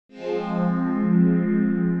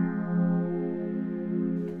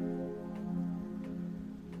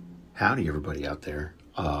Howdy, everybody out there.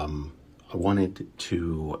 I wanted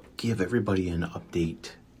to give everybody an update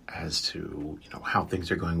as to, how things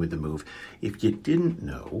are going with the move. If you didn't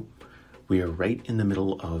know, we are right in the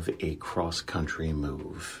middle of a cross-country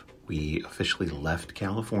move. We officially left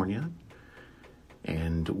California,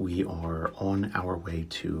 and we are on our way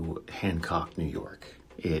to Hancock, New York.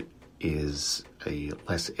 It is a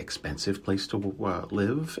less expensive place to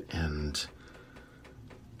live, and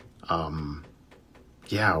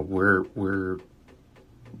yeah, we're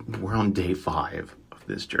on day 5 of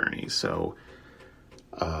this journey. So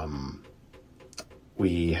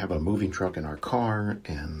we have a moving truck in our car,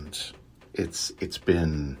 and it's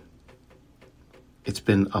been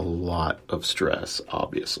a lot of stress.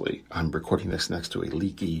 Obviously, I'm recording this next to a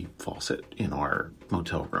leaky faucet in our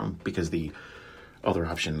motel room because the other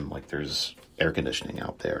option, there's air conditioning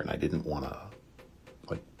out there, and I didn't want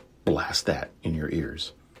to blast that in your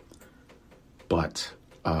ears. But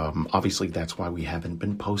obviously, that's why we haven't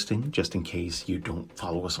been posting, just in case you don't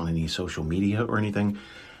follow us on any social media or anything.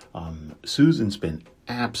 Susan's been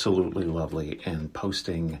absolutely lovely and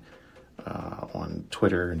posting on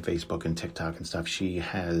Twitter and Facebook and TikTok and stuff. She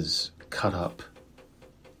has cut up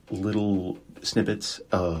little snippets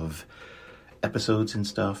of episodes and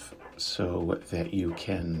stuff so that you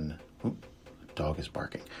can... dog is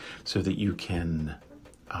barking. So that you can...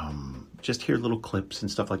 just hear little clips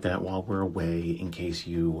and stuff like that while we're away, in case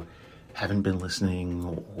you haven't been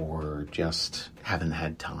listening or just haven't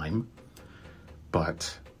had time.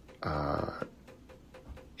 But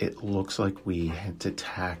it looks like we had to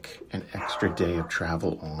tack an extra day of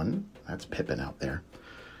travel on. That's Pippin out there.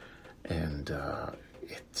 And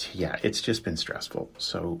it's just been stressful.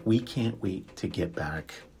 So we can't wait to get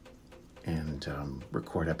back and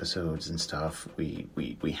record episodes and stuff. We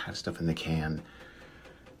have stuff in the can.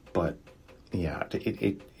 But yeah,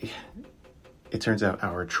 it turns out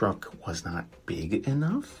our truck was not big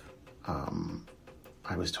enough.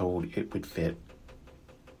 I was told it would fit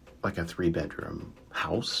like a 3-bedroom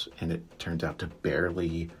house, and it turned out to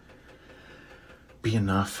barely be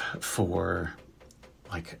enough for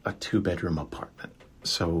like a 2-bedroom apartment.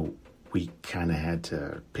 So we kind of had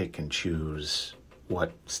to pick and choose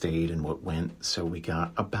what stayed and what went. So we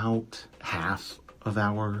got about half of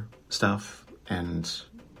our stuff, and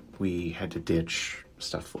we had to ditch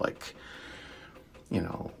stuff like,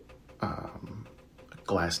 a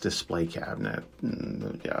glass display cabinet,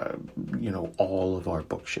 and, all of our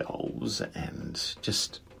bookshelves, and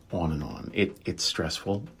just on and on. It's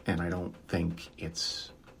stressful, and I don't think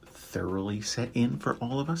it's thoroughly set in for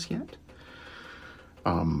all of us yet.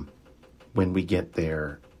 When we get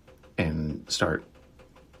there and start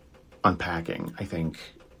unpacking, I think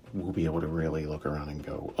we'll be able to really look around and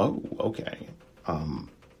go, oh, okay.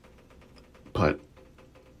 But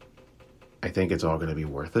I think it's all going to be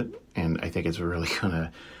worth it, and I think it's really going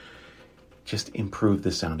to just improve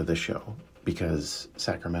the sound of the show, because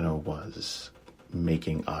Sacramento was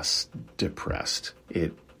making us depressed.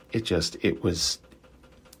 It was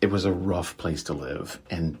a rough place to live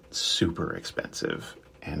and super expensive.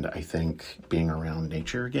 And I think being around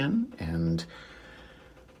nature again and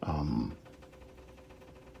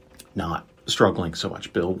not struggling so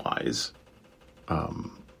much bill-wise,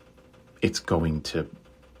 it's going to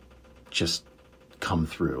just come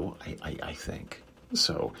through, I think.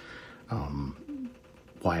 So,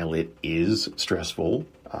 while it is stressful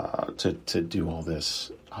to do all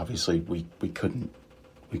this, obviously we couldn't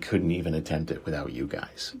even attempt it without you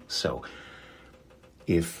guys. So,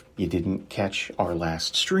 if you didn't catch our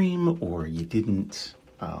last stream, or you didn't,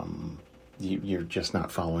 you're just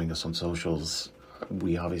not following us on socials,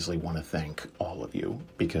 we obviously want to thank all of you,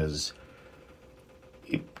 because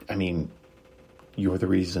you're the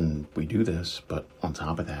reason we do this, but on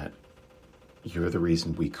top of that, you're the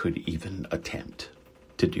reason we could even attempt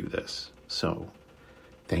to do this. So,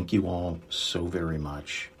 thank you all so very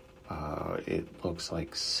much. It looks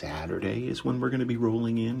like Saturday is when we're going to be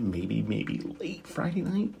rolling in, maybe late Friday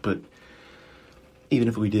night, but even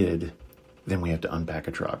if we did, then we have to unpack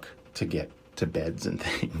a truck to get to beds and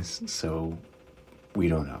things, so we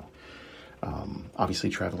don't know. Obviously,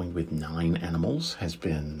 traveling with 9 animals has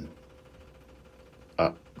been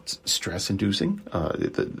stress-inducing.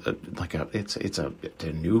 It's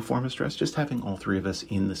a new form of stress. Just having all 3 of us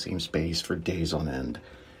in the same space for days on end,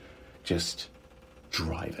 just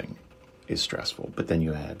driving, is stressful. But then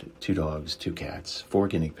you add 2 dogs, 2 cats, 4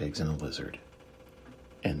 guinea pigs, and a lizard,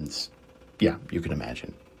 and yeah, you can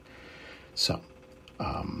imagine. So,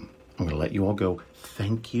 I'm going to let you all go.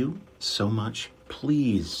 Thank you so much.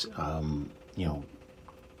 Please,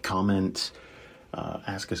 comment,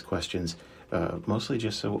 ask us questions. mostly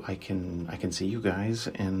just so I can see you guys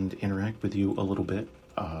and interact with you a little bit.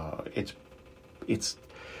 It's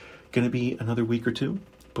going to be another week or two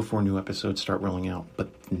before new episodes start rolling out. But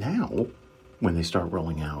now, when they start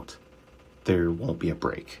rolling out, there won't be a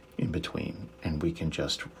break in between, and we can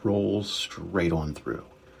just roll straight on through.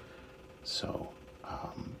 So,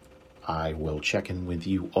 I will check in with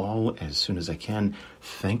you all as soon as I can.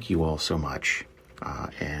 Thank you all so much,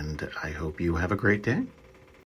 and I hope you have a great day.